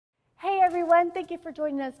everyone. Thank you for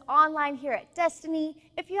joining us online here at Destiny.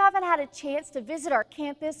 If you haven't had a chance to visit our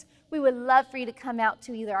campus, we would love for you to come out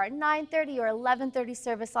to either our 9:30 or 11:30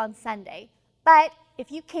 service on Sunday. But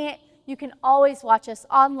if you can't, you can always watch us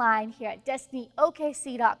online here at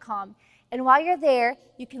destinyokc.com. And while you're there,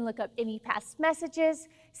 you can look up any past messages,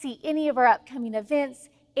 see any of our upcoming events,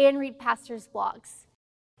 and read pastors' blogs.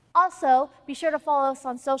 Also, be sure to follow us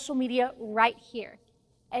on social media right here.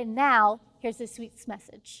 And now, here's this week's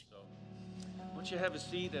message. Why don't you have a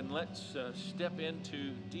seat and let's step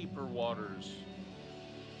into deeper waters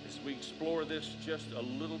as we explore this just a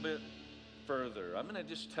little bit further. I'm going to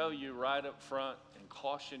just tell you right up front and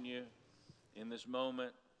caution you in this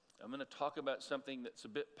moment. I'm going to talk about something that's a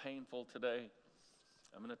bit painful today.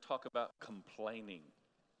 I'm going to talk about complaining,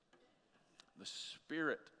 the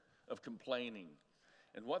spirit of complaining,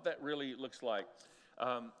 and what that really looks like.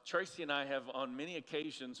 Tracy and I have on many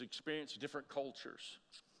occasions experienced different cultures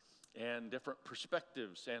and different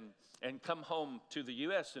perspectives and come home to the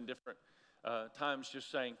U.S. in different times just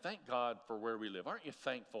saying, thank God for where we live. Aren't you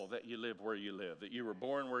thankful that you live where you live, that you were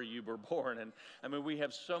born where you were born? And I mean, we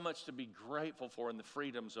have so much to be grateful for in the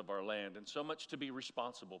freedoms of our land and so much to be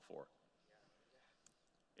responsible for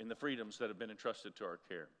in the freedoms that have been entrusted to our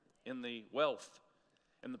care, in the wealth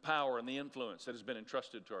and the power and the influence that has been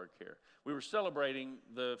entrusted to our care. We were celebrating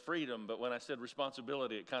the freedom, but when I said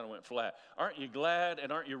responsibility, it kind of went flat. Aren't you glad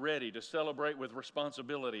and aren't you ready to celebrate with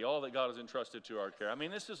responsibility all that God has entrusted to our care? I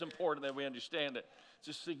mean, this is important that we understand that it's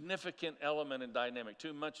a significant element and dynamic.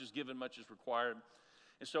 Too much is given, much is required.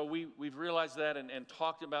 And so we've realized that and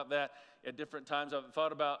talked about that at different times. I've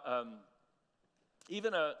thought about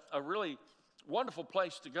even a really wonderful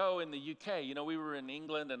place to go in the UK. You know, we were in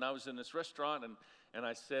England and I was in this restaurant and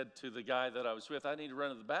I said to the guy that I was with, I need to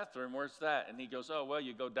run to the bathroom. Where's that? And he goes, oh, well,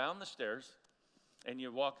 you go down the stairs and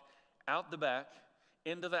you walk out the back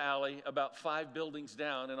into the alley about 5 buildings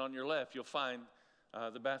down, and on your left, you'll find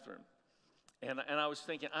the bathroom. And I was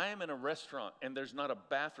thinking, I am in a restaurant, and there's not a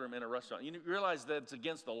bathroom in a restaurant. You realize that it's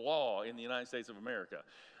against the law in the United States of America.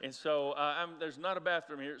 And so there's not a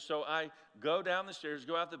bathroom here. So I go down the stairs,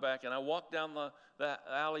 go out the back, and I walk down the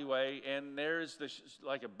alleyway, and there's this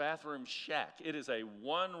like a bathroom shack. It is a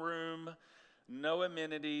one-room, no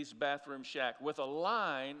amenities bathroom shack with a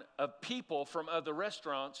line of people from other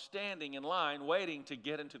restaurants standing in line waiting to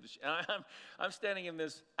get into the I'm standing in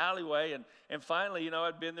this alleyway, and finally, you know,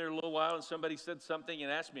 I'd been there a little while and somebody said something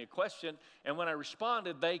and asked me a question, and when I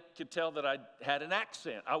responded, they could tell that I had an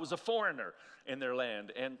accent. I was a foreigner in their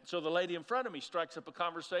land. And so the lady in front of me strikes up a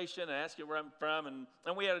conversation and asks where I'm from, and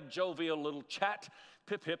we had a jovial little chat,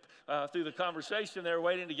 pip through the conversation there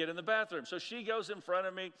waiting to get in the bathroom. So she goes in front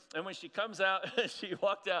of me, and when she comes out, she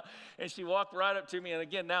walked out, and she walked right up to me, and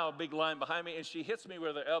again, now a big line behind me, and she hits me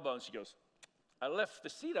with her elbow, and she goes, I left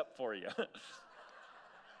the seat up for you.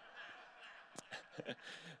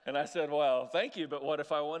 And I said, well, thank you, but what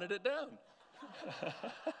if I wanted it down?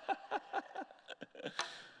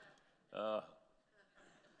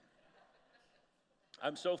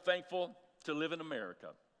 I'm so thankful to live in America.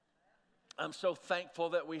 I'm so thankful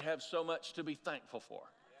that we have so much to be thankful for.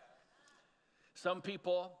 Some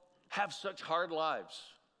people have such hard lives,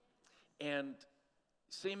 and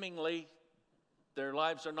seemingly their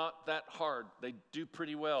lives are not that hard. They do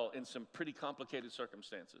pretty well in some pretty complicated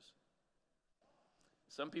circumstances.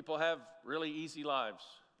 Some people have really easy lives,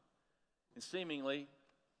 and seemingly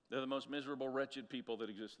they're the most miserable, wretched people that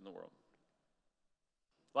exist in the world.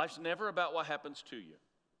 Life's never about what happens to you.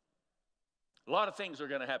 A lot of things are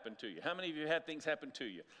going to happen to you. How many of you had things happen to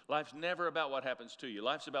you? Life's never about what happens to you.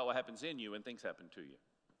 Life's about what happens in you when things happen to you.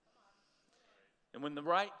 And when the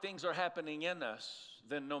right things are happening in us,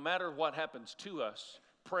 then no matter what happens to us,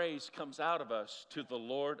 praise comes out of us to the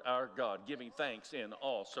Lord our God, giving thanks in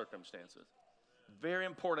all circumstances. Very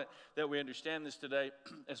important that we understand this today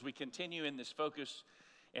as we continue in this focus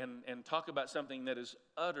and talk about something that is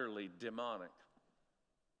utterly demonic,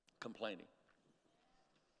 complaining.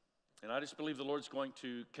 And I just believe the Lord's going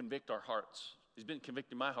to convict our hearts. He's been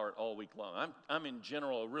convicting my heart all week long. I'm in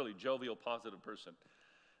general a really jovial, positive person.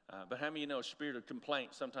 But how many of you know a spirit of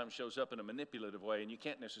complaint sometimes shows up in a manipulative way, and you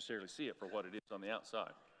can't necessarily see it for what it is on the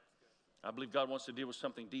outside? I believe God wants to deal with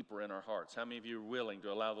something deeper in our hearts. How many of you are willing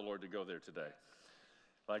to allow the Lord to go there today?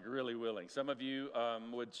 Like really willing. Some of you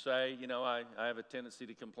would say, you know, I have a tendency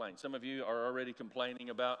to complain. Some of you are already complaining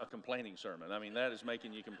about a complaining sermon. I mean, that is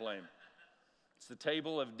making you complain. It's the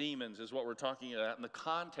table of demons is what we're talking about. And the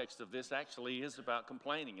context of this actually is about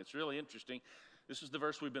complaining. It's really interesting. This is the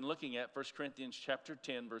verse we've been looking at, 1 Corinthians chapter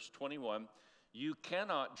 10, verse 21. You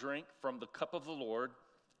cannot drink from the cup of the Lord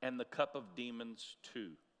and the cup of demons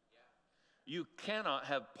too. you cannot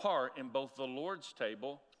have part in both the Lord's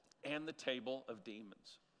table and the table of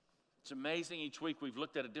demons. It's amazing. Each week we've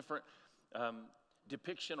looked at a different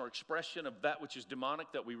depiction or expression of that which is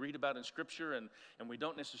demonic that we read about in Scripture, and we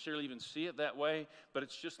don't necessarily even see it that way, but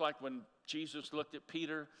it's just like when Jesus looked at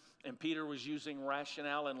Peter, and Peter was using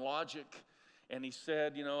rationale and logic, and he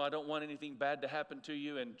said, I don't want anything bad to happen to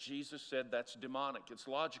you, and Jesus said, that's demonic. It's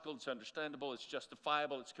logical, it's understandable, it's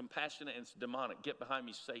justifiable, it's compassionate, and it's demonic. Get behind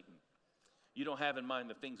me, Satan. You don't have in mind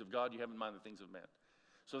the things of God, you have in mind the things of man.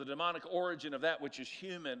 So the demonic origin of that which is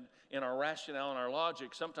human in our rationale and our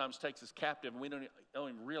logic sometimes takes us captive, and we don't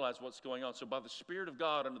even realize what's going on. So by the Spirit of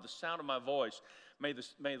God, under the sound of my voice, may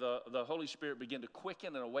the Holy Spirit begin to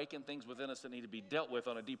quicken and awaken things within us that need to be dealt with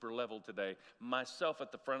on a deeper level today. Myself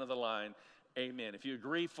at the front of the line, amen. If you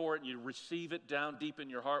agree for it and you receive it down deep in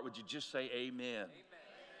your heart, would you just say amen? Amen.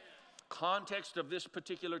 Context of this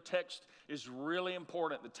particular text is really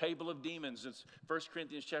important. The table of demons, it's 1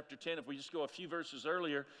 Corinthians chapter 10. If we just go a few verses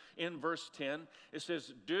earlier, in verse 10, it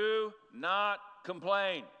says, do not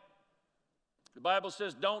complain. The Bible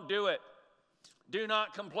says, don't do it. Do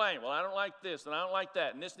not complain. Well, I don't like this, and I don't like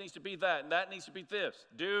that, and this needs to be that, and that needs to be this.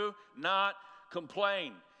 Do not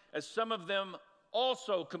complain. As some of them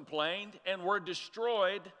also complained and were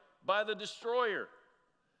destroyed by the destroyer.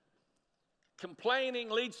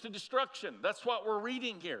 Complaining leads to destruction. That's what we're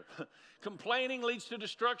reading here. Complaining leads to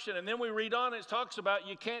destruction. And then we read on, it talks about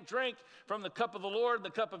you can't drink from the cup of the Lord and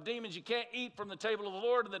the cup of demons. You can't eat from the table of the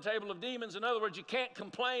Lord and the table of demons. In other words, you can't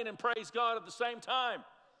complain and praise God at the same time.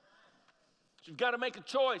 So you've got to make a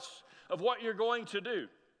choice of what you're going to do.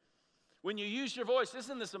 When you use your voice,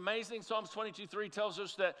 isn't this amazing? Psalms 22:3 tells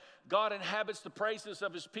us that God inhabits the praises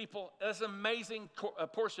of his people. That's an amazing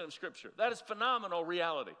portion of Scripture. That is phenomenal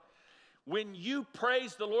reality. When you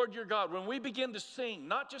praise the Lord your God, when we begin to sing,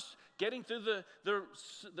 not just getting through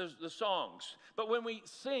the songs, but when we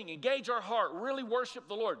sing, engage our heart, really worship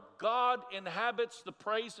the Lord, God inhabits the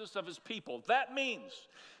praises of his people. That means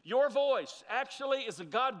your voice actually is a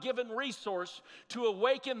God-given resource to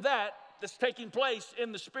awaken that's taking place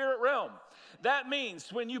in the spirit realm. That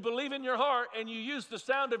means when you believe in your heart and you use the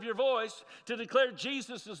sound of your voice to declare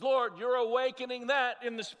Jesus as Lord, you're awakening that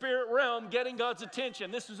in the spirit realm, getting God's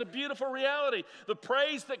attention. This is a beautiful reality. The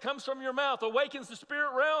praise that comes from your mouth awakens the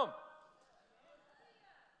spirit realm.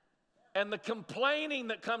 And the complaining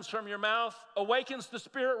that comes from your mouth awakens the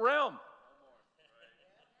spirit realm.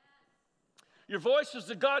 Your voice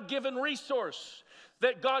is a God-given resource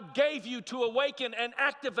that God gave you to awaken and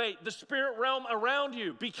activate the spirit realm around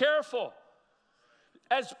you. Be careful.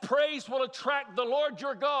 As praise will attract the Lord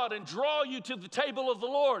your God and draw you to the table of the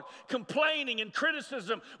Lord, complaining and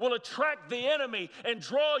criticism will attract the enemy and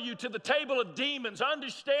draw you to the table of demons.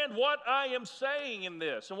 Understand what I am saying in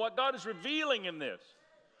this and what God is revealing in this.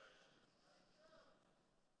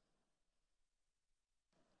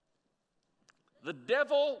 The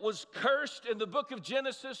devil was cursed in the book of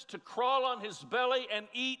Genesis to crawl on his belly and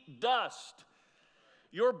eat dust.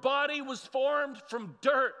 Your body was formed from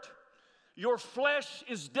dirt. Your flesh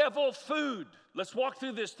is devil food. Let's walk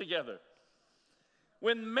through this together.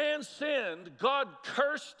 When man sinned, God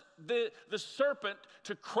cursed the serpent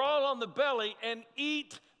to crawl on the belly and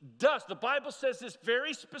eat dust. The Bible says this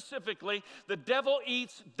very specifically. The devil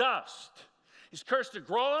eats dust. He's cursed to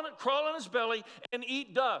crawl on his belly and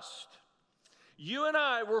eat dust. You and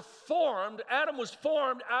I were formed, Adam was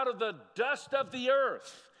formed out of the dust of the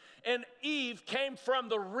earth. And Eve came from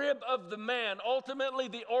the rib of the man. Ultimately,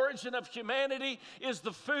 the origin of humanity is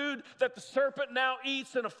the food that the serpent now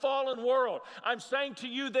eats in a fallen world. I'm saying to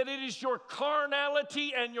you that it is your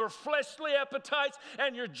carnality and your fleshly appetites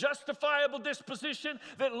and your justifiable disposition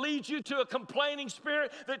that leads you to a complaining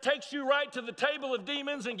spirit that takes you right to the table of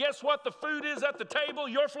demons. And guess what the food is at the table?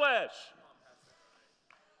 Your flesh.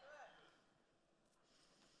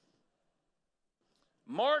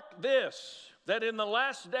 Mark this, that in the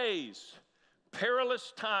last days,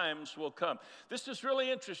 perilous times will come. This is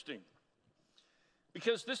really interesting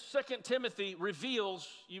because this 2 Timothy reveals,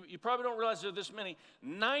 you probably don't realize there are this many,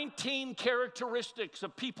 19 characteristics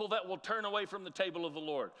of people that will turn away from the table of the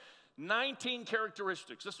Lord. 19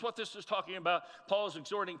 characteristics. That's what this is talking about. Paul is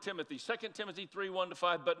exhorting Timothy. 2 Timothy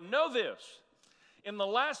 3:1-5. But know this, in the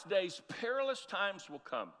last days, perilous times will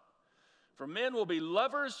come. For men will be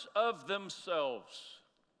lovers of themselves.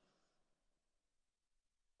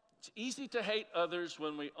 It's easy to hate others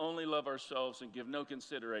when we only love ourselves and give no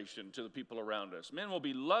consideration to the people around us. Men will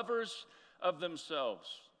be lovers of themselves,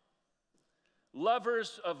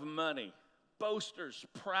 lovers of money, boasters,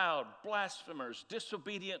 proud, blasphemers,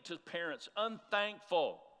 disobedient to parents,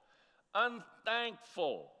 unthankful,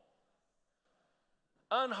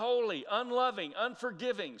 unholy, unloving,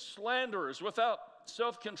 unforgiving, slanderers, without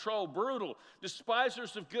self-control, brutal,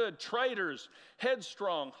 despisers of good, traitors,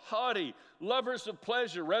 headstrong, haughty, lovers of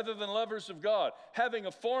pleasure rather than lovers of God, having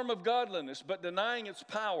a form of godliness but denying its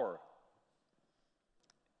power.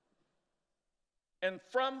 And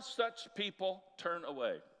from such people turn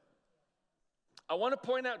away. I want to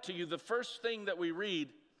point out to you the first thing that we read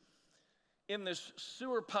in this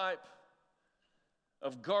sewer pipe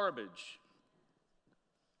of garbage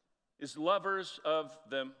is lovers of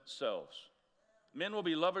themselves. Men will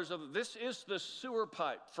be lovers of, this is the sewer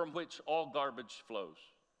pipe from which all garbage flows.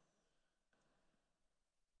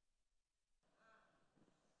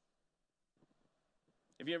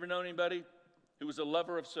 Have you ever known anybody who was a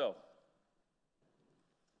lover of self?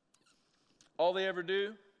 All they ever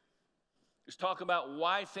do is talk about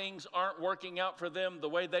why things aren't working out for them the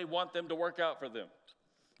way they want them to work out for them.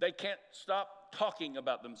 They can't stop talking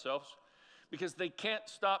about themselves because they can't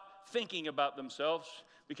stop thinking about themselves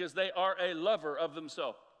because they are a lover of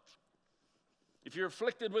themselves. If you're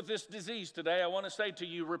afflicted with this disease today, I want to say to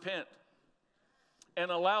you, repent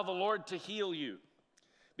and allow the Lord to heal you.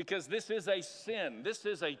 Because this is a sin. This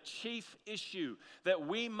is a chief issue that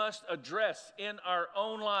we must address in our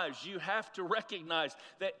own lives. You have to recognize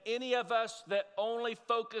that any of us that only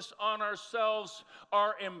focus on ourselves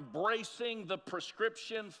are embracing the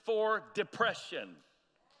prescription for depression.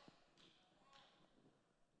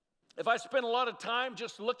 If I spend a lot of time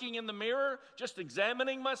just looking in the mirror, just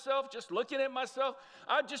examining myself, just looking at myself,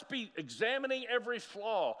 I'd just be examining every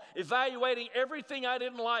flaw, evaluating everything I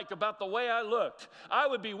didn't like about the way I looked. I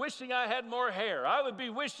would be wishing I had more hair. I would be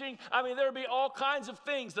wishing, there would be all kinds of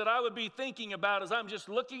things that I would be thinking about as I'm just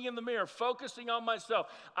looking in the mirror, focusing on myself.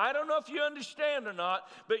 I don't know if you understand or not,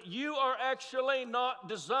 but you are actually not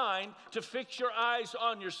designed to fix your eyes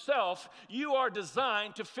on yourself. You are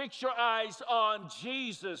designed to fix your eyes on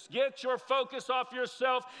Jesus. Get your focus off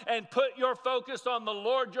yourself and put your focus on the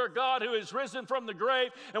Lord your God who is risen from the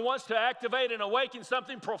grave and wants to activate and awaken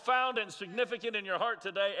something profound and significant in your heart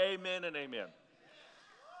today. Amen and amen.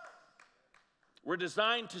 We're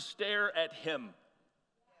designed to stare at Him.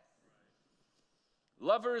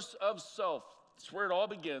 Lovers of self. It's where it all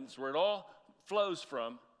begins, where it all flows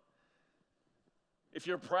from. If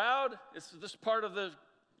you're proud, it's this part of the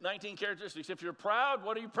 19 characteristics. If you're proud,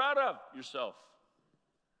 what are you proud of? Yourself.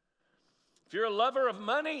 If you're a lover of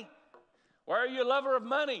money, why are you a lover of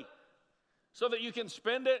money? So that you can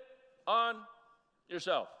spend it on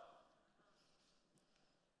yourself.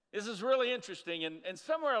 This is really interesting, and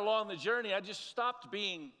somewhere along the journey, I just stopped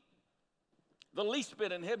being the least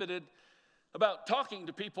bit inhibited about talking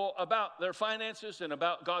to people about their finances and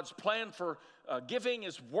about God's plan for giving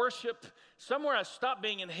is worship. Somewhere I stopped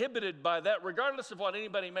being inhibited by that, regardless of what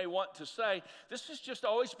anybody may want to say. This has just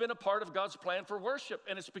always been a part of God's plan for worship,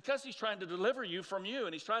 and it's because He's trying to deliver you from you,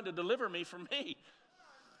 and He's trying to deliver me from me.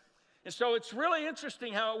 And so it's really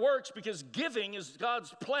interesting how it works, because giving is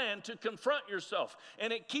God's plan to confront yourself,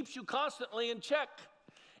 and it keeps you constantly in check.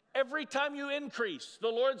 Every time you increase, the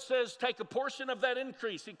Lord says, take a portion of that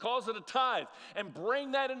increase. He calls it a tithe, and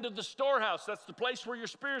bring that into the storehouse. That's the place where you're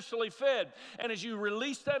spiritually fed. And as you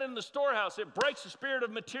release that in the storehouse, it breaks the spirit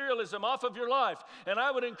of materialism off of your life. And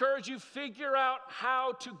I would encourage you, figure out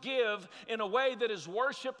how to give in a way that is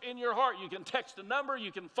worship in your heart. You can text a number,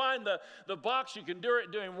 you can find the box, you can do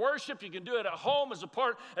it doing worship, you can do it at home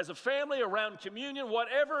as a family, around communion,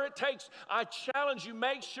 whatever it takes. I challenge you,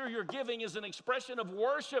 make sure your giving is an expression of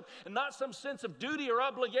worship and not some sense of duty or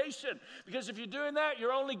obligation. Because if you're doing that,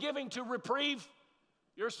 you're only giving to reprieve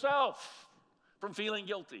yourself from feeling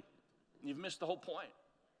guilty. You've missed the whole point.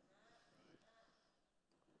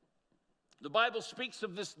 The Bible speaks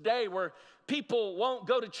of this day where people won't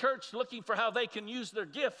go to church looking for how they can use their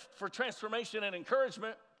gift for transformation and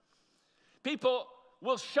encouragement. People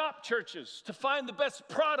will shop churches to find the best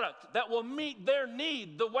product that will meet their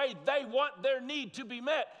need the way they want their need to be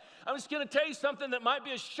met. I'm just going to tell you something that might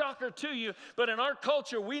be a shocker to you, but in our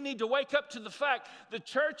culture, we need to wake up to the fact the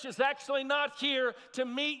church is actually not here to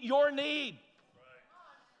meet your need.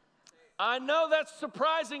 I know that's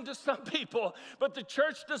surprising to some people, but the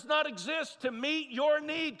church does not exist to meet your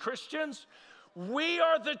need, Christians. We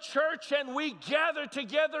are the church, and we gather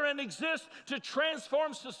together and exist to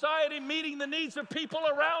transform society, meeting the needs of people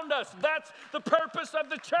around us. That's the purpose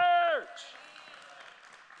of the church.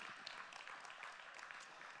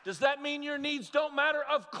 Does that mean your needs don't matter?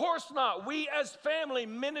 Of course not. We as family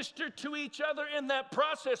minister to each other in that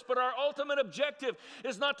process, but our ultimate objective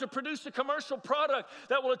is not to produce a commercial product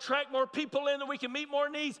that will attract more people in, that we can meet more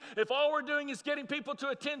needs. If all we're doing is getting people to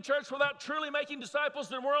attend church without truly making disciples,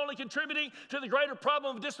 then we're only contributing to the greater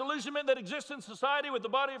problem of disillusionment that exists in society with the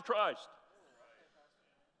body of Christ.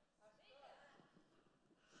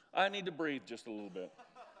 I need to breathe just a little bit.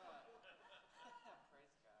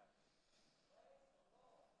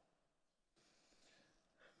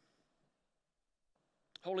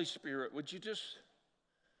 Holy Spirit, would you just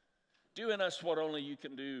do in us what only you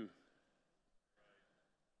can do?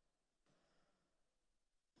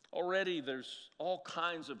 Already there's all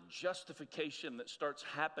kinds of justification that starts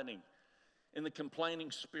happening in the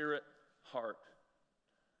complaining spirit heart.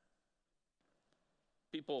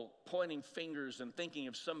 People pointing fingers and thinking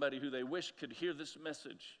of somebody who they wish could hear this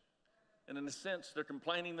message. And in a sense, they're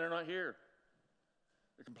complaining they're not here.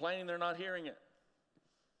 They're complaining they're not hearing it.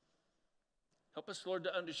 Help us, Lord,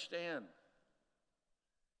 to understand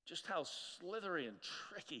just how slithery and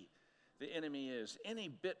tricky the enemy is. Any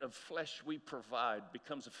bit of flesh we provide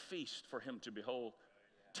becomes a feast for him to behold,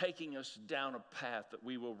 taking us down a path that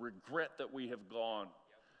we will regret that we have gone.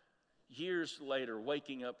 Years later,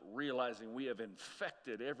 waking up, realizing we have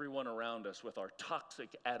infected everyone around us with our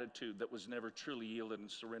toxic attitude that was never truly yielded and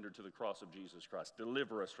surrendered to the cross of Jesus Christ.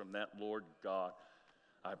 Deliver us from that, Lord God,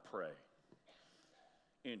 I pray.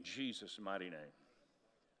 In Jesus' mighty name.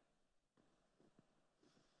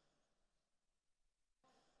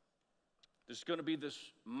 There's going to be this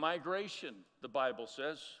migration, the Bible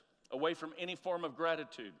says, away from any form of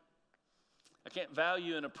gratitude. I can't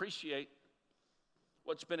value and appreciate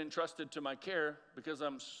what's been entrusted to my care because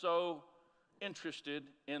I'm so interested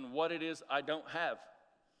in what it is I don't have.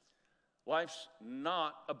 Life's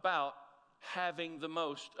not about having the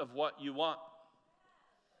most of what you want.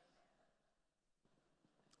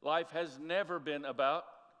 Life has never been about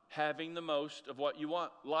having the most of what you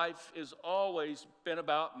want. Life has always been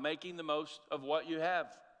about making the most of what you have.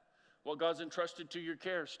 What God's entrusted to your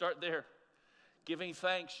care, start there. Giving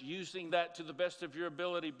thanks, using that to the best of your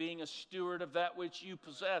ability, being a steward of that which you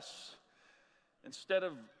possess. Instead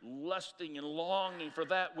of lusting and longing for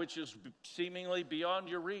that which is seemingly beyond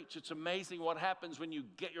your reach. It's amazing what happens when you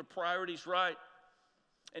get your priorities right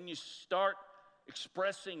and you start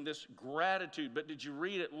expressing this gratitude. But did you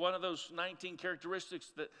read it? One of those 19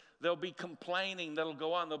 characteristics that there'll be complaining that'll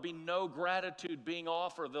go on. There'll be no gratitude being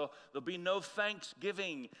offered. There'll be no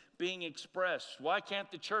thanksgiving being expressed. Why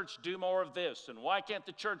can't the church do more of this? And why can't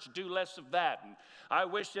the church do less of that? And I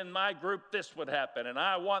wish in my group this would happen. And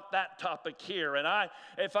I want that topic here. And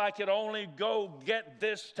if I could only go get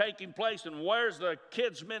this taking place. And where's the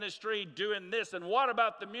kids ministry doing this? And what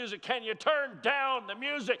about the music? Can you turn down the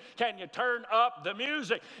music? Can you turn up the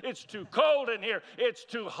music? It's too cold in here. It's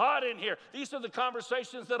too hot in here. These are the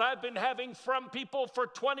conversations that I've been having from people for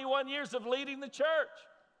 21 years of leading the church.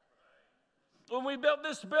 When we built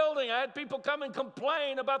this building, I had people come and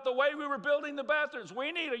complain about the way we were building the bathrooms.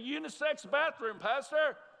 We need a unisex bathroom,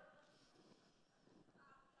 Pastor.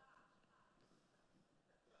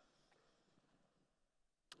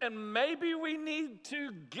 And maybe we need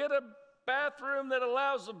to get a bathroom that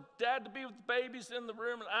allows a dad to be with babies in the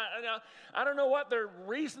room. I don't know what their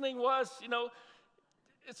reasoning was.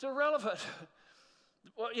 It's irrelevant.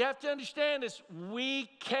 What you have to understand is we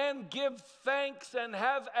can give thanks and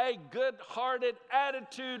have a good-hearted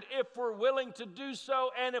attitude if we're willing to do so.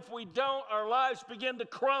 And if we don't, our lives begin to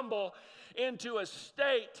crumble into a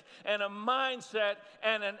state and a mindset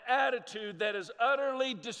and an attitude that is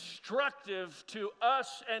utterly destructive to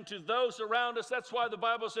us and to those around us. That's why the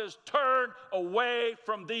Bible says, turn away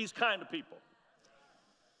from these kind of people.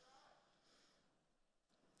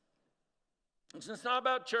 It's not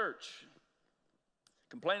about church.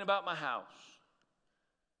 Complain about my house.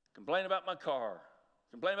 Complain about my car.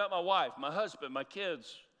 Complain about my wife, my husband, my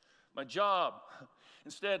kids, my job.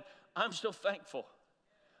 Instead, I'm so thankful.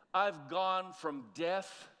 I've gone from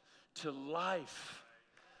death to life.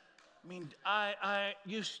 I mean, I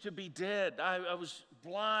used to be dead. I was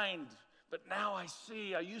blind, but now I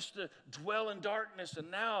see. I used to dwell in darkness,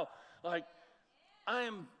 and now, I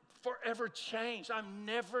am forever changed. I'm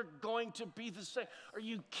never going to be the same. Are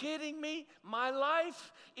you kidding me? My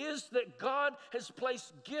life is that God has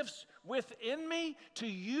placed gifts within me to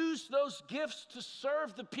use those gifts to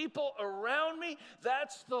serve the people around me.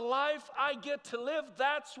 That's the life I get to live.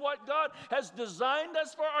 That's what God has designed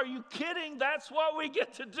us for. Are you kidding? That's what we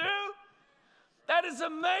get to do? That is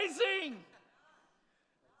amazing.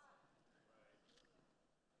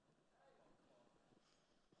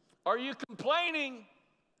 Are you complaining?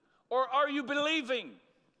 Or are you believing?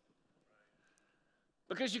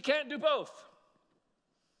 Because you can't do both.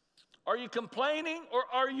 Are you complaining or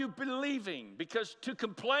are you believing? Because to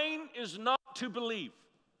complain is not to believe.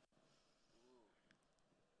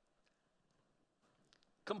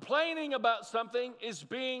 Complaining about something is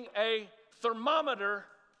being a thermometer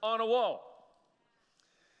on a wall.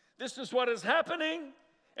 This is what is happening,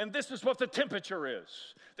 and this is what the temperature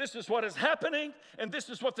is. This is what is happening, and this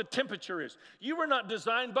is what the temperature is. You were not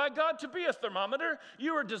designed by God to be a thermometer.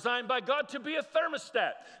 You were designed by God to be a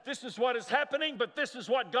thermostat. This is what is happening, but this is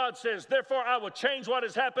what God says. Therefore, I will change what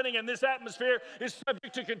is happening, and this atmosphere is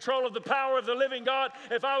subject to control of the power of the living God.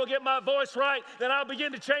 If I will get my voice right, then I'll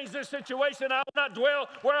begin to change this situation. I will not dwell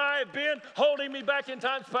where I have been, holding me back in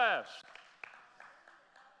times past.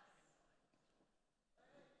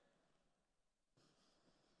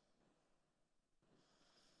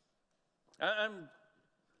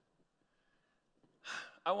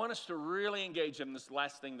 I want us to really engage in this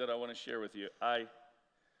last thing that I want to share with you.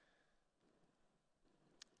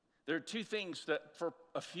 There are two things that for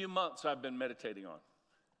a few months I've been meditating on.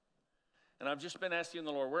 And I've just been asking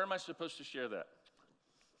the Lord, where am I supposed to share that?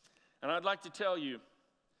 And I'd like to tell you,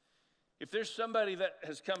 if there's somebody that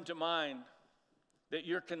has come to mind that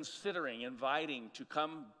you're considering inviting to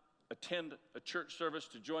come attend a church service,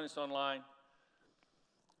 to join us online,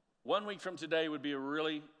 1 week from today would be a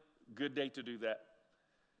really good day to do that.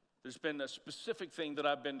 There's been a specific thing that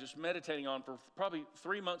I've been just meditating on for probably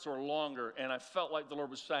 3 months or longer, and I felt like the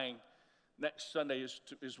Lord was saying next Sunday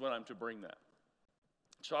is when I'm to bring that.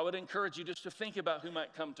 So I would encourage you just to think about who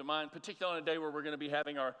might come to mind, particularly on a day where we're going to be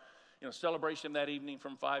having our celebration that evening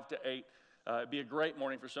from 5 to 8. It'd be a great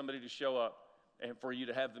morning for somebody to show up and for you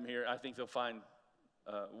to have them here. I think they'll find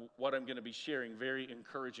what I'm going to be sharing very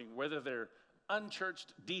encouraging, whether they're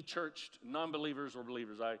unchurched, dechurched, non-believers, or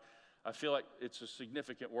believers. I feel like it's a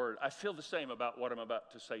significant word. I feel the same about what I'm about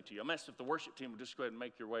to say to you. I'm asking if the worship team would just go ahead and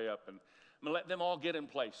make your way up. And I'm going to let them all get in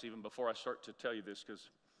place even before I start to tell you this, because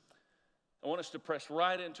I want us to press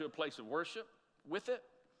right into a place of worship with it.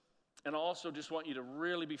 And I also just want you to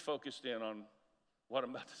really be focused in on what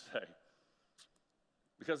I'm about to say,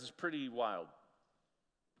 because it's pretty wild.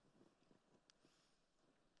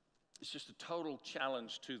 It's just a total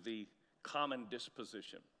challenge to the common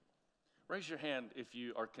disposition. Raise your hand if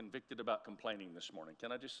you are convicted about complaining this morning.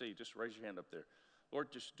 Can I just see? Just raise your hand up there.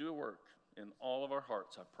 Lord, just do a work in all of our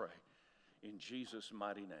hearts, I pray. In Jesus'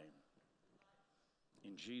 mighty name.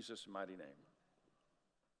 In Jesus' mighty name.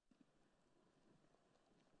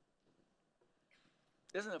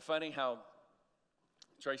 Isn't it funny how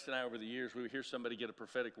Tracy and I over the years, we would hear somebody get a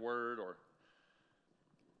prophetic word, or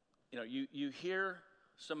you hear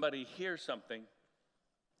somebody hear something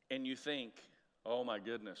and you think, oh my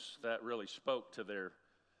goodness, that really spoke to their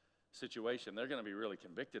situation. They're going to be really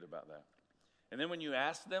convicted about that. And then when you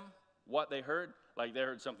ask them what they heard, like they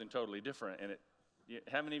heard something totally different. And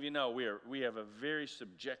how many of you know we have a very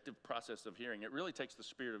subjective process of hearing? It really takes the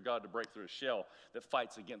Spirit of God to break through a shell that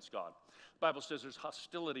fights against God. The Bible says there's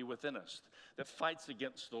hostility within us that fights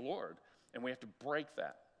against the Lord, and we have to break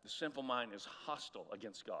that. The simple mind is hostile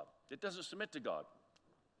against God. It doesn't submit to God.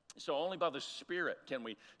 So only by the Spirit can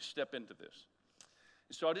we step into this.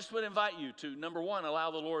 So I just would invite you to, number one,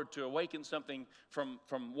 allow the Lord to awaken something from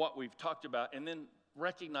what we've talked about, and then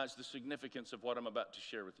recognize the significance of what I'm about to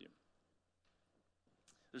share with you.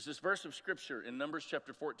 There's this verse of Scripture in Numbers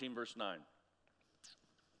chapter 14, verse 9.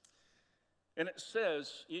 And it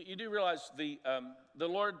says, you do realize the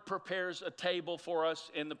Lord prepares a table for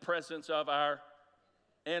us in the presence of our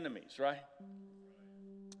enemies, right?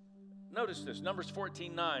 Notice this, Numbers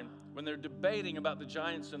 14:9, when they're debating about the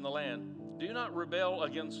giants in the land, do not rebel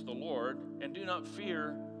against the Lord, and do not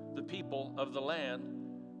fear the people of the land,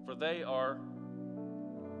 for they are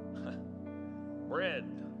bread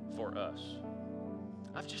for us.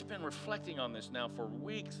 I've just been reflecting on this now for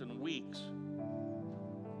weeks and weeks.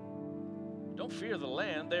 Don't fear the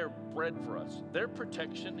land, they are bread for us. Their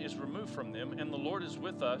protection is removed from them, and the Lord is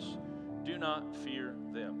with us. Do not fear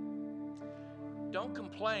them. Don't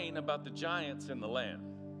complain about the giants in the land.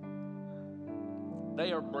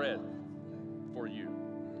 They are bread for you.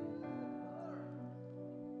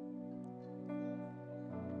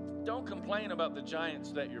 Don't complain about the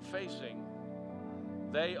giants that you're facing.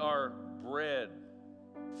 They are bread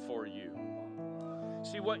for you.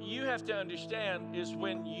 See, what you have to understand is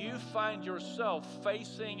when you find yourself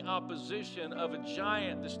facing opposition of a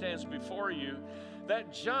giant that stands before you,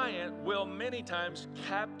 that giant will many times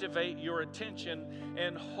captivate your attention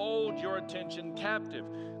and hold your attention captive.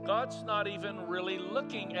 God's not even really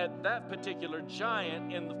looking at that particular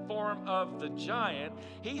giant in the form of the giant.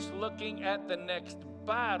 He's looking at the next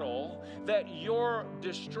battle that you're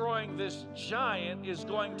destroying this giant is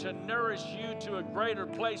going to nourish you to a greater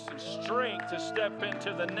place of strength to step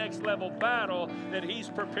into the next level battle that he's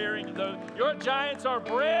preparing. Your giants are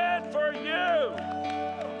bred for you.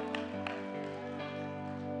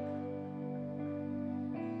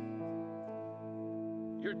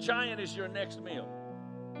 Your giant is your next meal.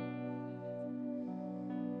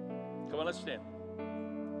 Come on, let's stand.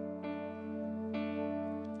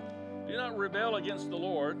 Do not rebel against the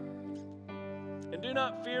Lord, and do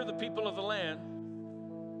not fear the people of the land,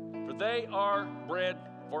 for they are bread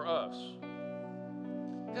for us.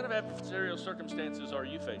 What kind of adversarial circumstances are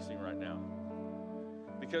you facing right now?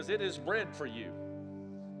 Because it is bread for you.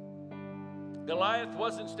 Goliath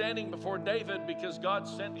wasn't standing before David because God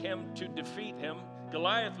sent him to defeat him.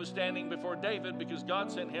 Goliath was standing before David because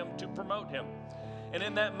God sent him to promote him. And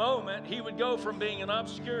in that moment, he would go from being an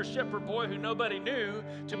obscure shepherd boy who nobody knew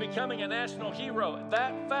to becoming a national hero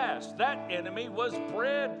that fast. That enemy was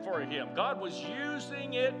bread for him. God was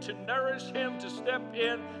using it to nourish him to step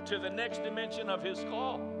into the next dimension of his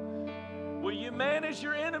call. Will you manage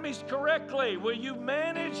your enemies correctly? Will you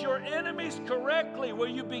manage your enemies correctly? Will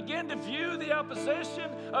you begin to view the opposition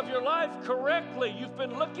of your life correctly? You've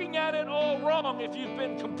been looking at it all wrong. If you've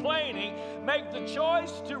been complaining, make the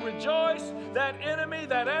choice to rejoice. That enemy,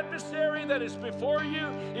 that adversary that is before you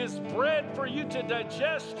is bread for you to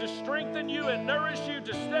digest, to strengthen you and nourish you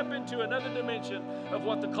to step into another dimension of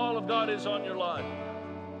what the call of God is on your life.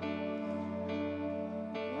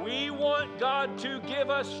 We want God to give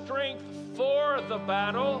us strength for the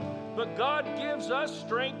battle, but God gives us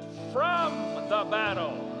strength from the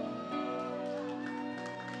battle.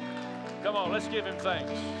 Come on, let's give him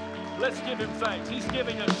thanks. Let's give him thanks. He's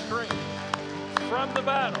giving us strength from the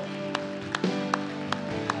battle.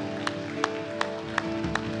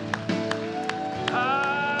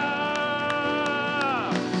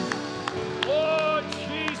 Lord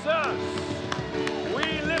Jesus,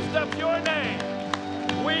 we lift up your name.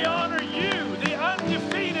 We honor you, the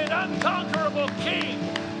undefeated, unconquerable King.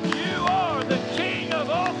 You are the King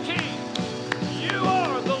of all kings. You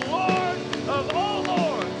are the Lord of all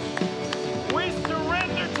lords. We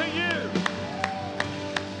surrender to you.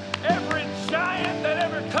 Every giant that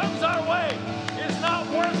ever comes our way is not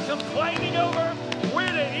worth complaining over. We're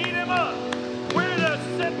to eat him up. We're to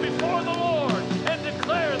sit before the Lord and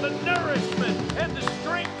declare the nourishment and the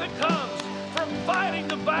strength that comes from fighting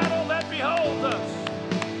the battle that beholds us.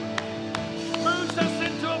 Moves us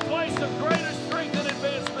into a place of greater strength and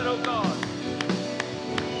advancement, oh God.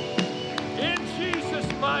 In Jesus'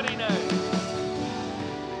 mighty name.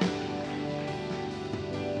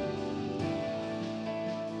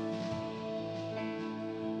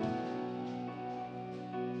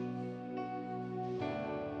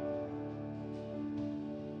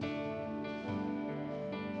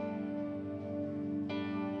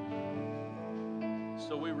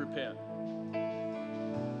 So we repent.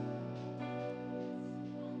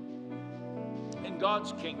 In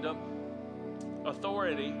God's kingdom,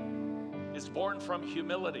 authority is born from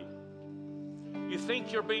humility. You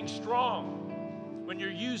think you're being strong when you're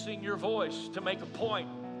using your voice to make a point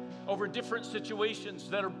over different situations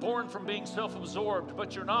that are born from being self-absorbed,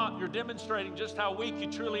 but you're not. You're demonstrating just how weak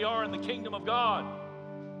you truly are in the kingdom of God.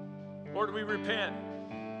 Or do we repent?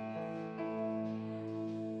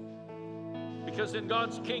 Because in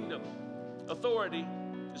God's kingdom, authority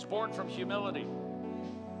is born from humility.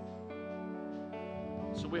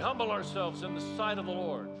 So we humble ourselves in the sight of the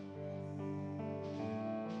Lord.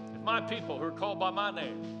 If my people who are called by my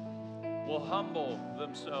name will humble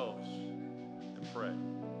themselves and pray.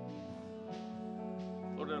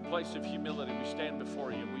 Lord, in a place of humility, we stand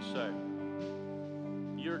before you and we say,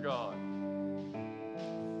 you're God.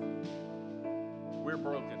 We're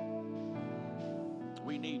broken.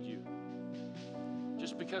 We need you.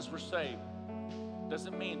 Just because we're saved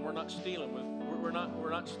doesn't mean we're not stealing. We're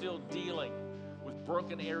not still dealing with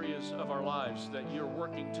broken areas of our lives that you're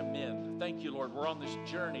working to mend. Thank you, Lord. We're on this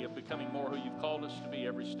journey of becoming more who you've called us to be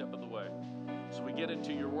every step of the way. So we get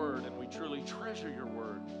into your word and we truly treasure your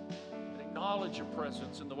word and acknowledge your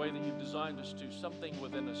presence in the way that you've designed us to. Something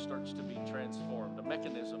within us starts to be transformed. A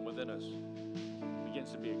mechanism within us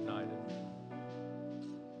begins to be ignited.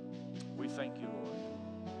 We thank you, Lord.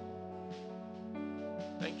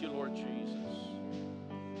 Thank you, Lord Jesus.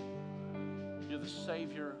 You're the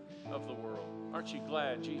Savior of the world. Aren't you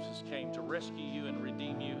glad Jesus came to rescue you and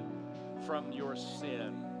redeem you from your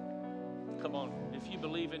sin? Come on, if you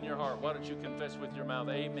believe in your heart, why don't you confess with your mouth,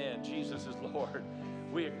 amen, Jesus is Lord.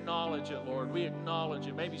 We acknowledge it, Lord. We acknowledge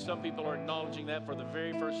it. Maybe some people are acknowledging that for the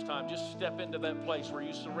very first time. Just step into that place where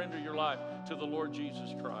you surrender your life to the Lord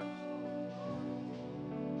Jesus Christ.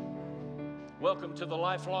 Welcome to the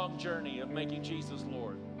lifelong journey of making Jesus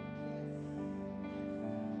Lord.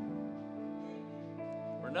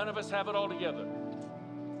 Where none of us have it all together.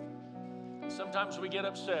 Sometimes we get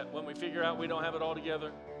upset when we figure out we don't have it all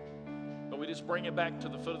together, but we just bring it back to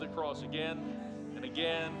the foot of the cross again and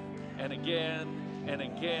again and again and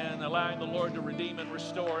again, allowing the Lord to redeem and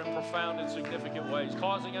restore in profound and significant ways,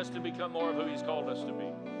 causing us to become more of who He's called us to be.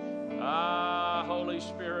 Holy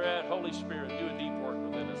Spirit, do a deep work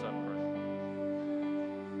within us, I pray.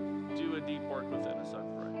 Do a deep work within us, I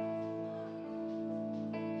pray.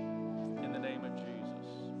 In the name of Jesus.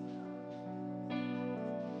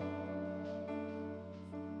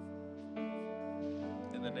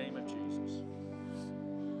 In the name of Jesus.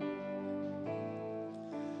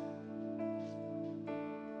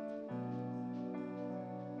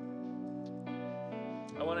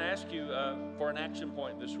 I want to ask you for an action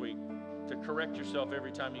point this week to correct yourself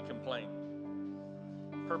every time you complain,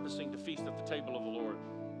 purposing to feast at the table of the Lord.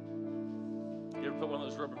 You ever put one of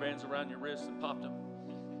those rubber bands around your wrists and popped them?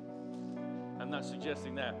 I'm not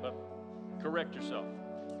suggesting that, but correct yourself.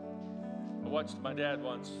 I watched my dad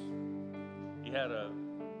once. He had a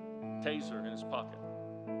taser in his pocket.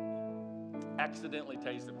 Accidentally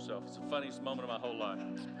tased himself. It's the funniest moment of my whole life.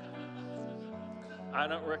 I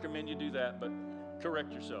don't recommend you do that, but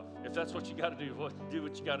correct yourself. If that's what you got to do, do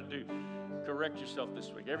what you got to do. Correct yourself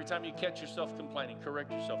this week. Every time you catch yourself complaining,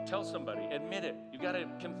 correct yourself. Tell somebody. Admit it. You got to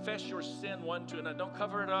confess your sin one to another. Don't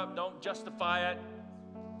cover it up. Don't justify it.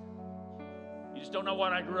 You just don't know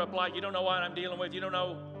what I grew up like. You don't know what I'm dealing with. You don't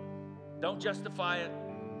know. Don't justify it.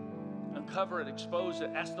 Uncover it. Expose it.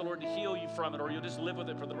 Ask the Lord to heal you from it, or you'll just live with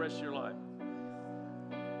it for the rest of your life.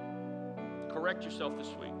 Correct yourself this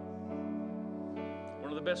week. One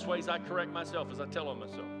of the best ways I correct myself is I tell on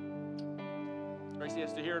myself. Tracy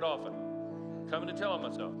has to hear it often. Coming to tell on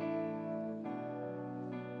myself.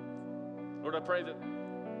 Lord, I pray that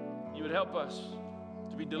you would help us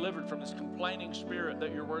to be delivered from this complaining spirit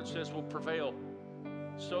that your word says will prevail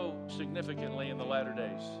so significantly in the latter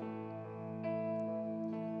days.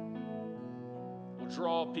 Will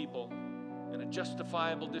draw people in a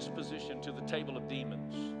justifiable disposition to the table of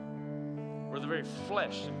demons, where the very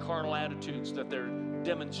flesh and carnal attitudes that they're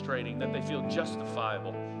demonstrating, that they feel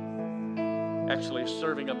justifiable, actually is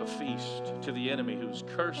serving up a feast to the enemy who's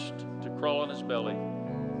cursed to crawl on his belly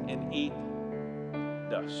and eat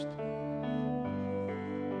dust.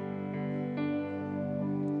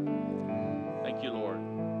 Thank you, Lord,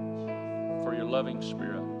 for your loving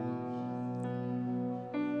spirit,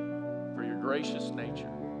 for your gracious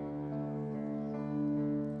nature,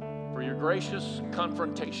 for your gracious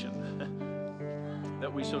confrontation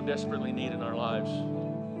that we so desperately need in our lives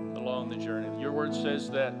along the journey. Your word says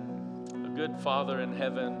that a good Father in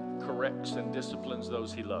heaven corrects and disciplines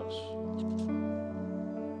those he loves.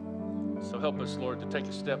 So help us, Lord, to take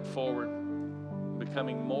a step forward,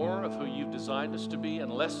 becoming more of who you've designed us to be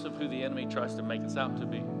and less of who the enemy tries to make us out to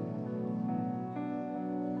be.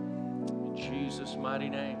 In Jesus' mighty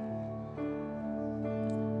name.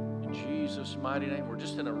 In Jesus' mighty name. We're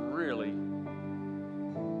just in a really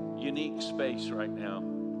unique space right now.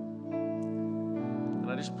 And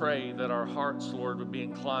I just pray that our hearts, Lord, would be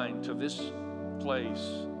inclined to this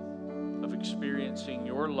place of experiencing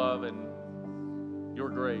your love and your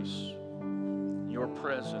grace, your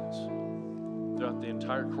presence throughout the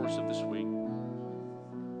entire course of this week.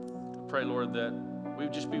 I pray, Lord, that we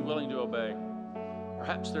would just be willing to obey.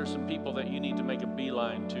 Perhaps there's some people that you need to make a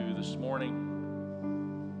beeline to this morning,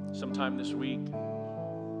 sometime this week.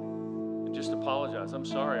 Just apologize. I'm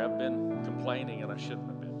sorry, I've been complaining and I shouldn't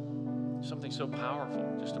have been. Something so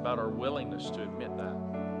powerful just about our willingness to admit that.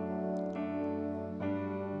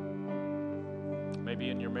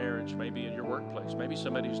 Maybe in your marriage, maybe in your workplace, maybe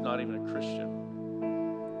somebody who's not even a Christian.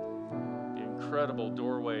 The incredible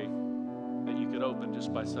doorway that you could open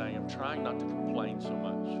just by saying, I'm trying not to complain so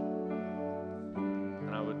much.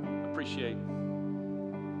 And I would appreciate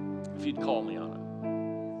if you'd call me on it.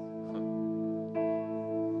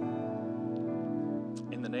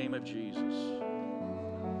 In the name of Jesus.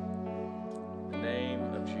 In the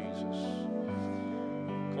name of Jesus.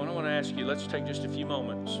 Come on, I want to ask you, let's take just a few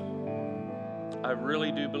moments. I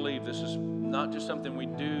really do believe this is not just something we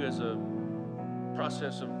do as a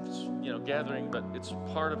process of, gathering, but it's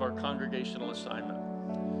part of our congregational assignment.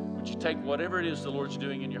 Would you take whatever it is the Lord's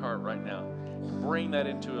doing in your heart right now, bring that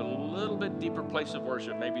into a little bit deeper place of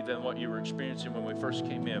worship, maybe than what you were experiencing when we first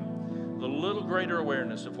came in. A little greater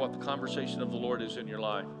awareness of what the conversation of the Lord is in your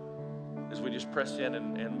life as we just press in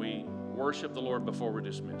and we worship the Lord before we're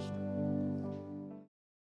dismissed.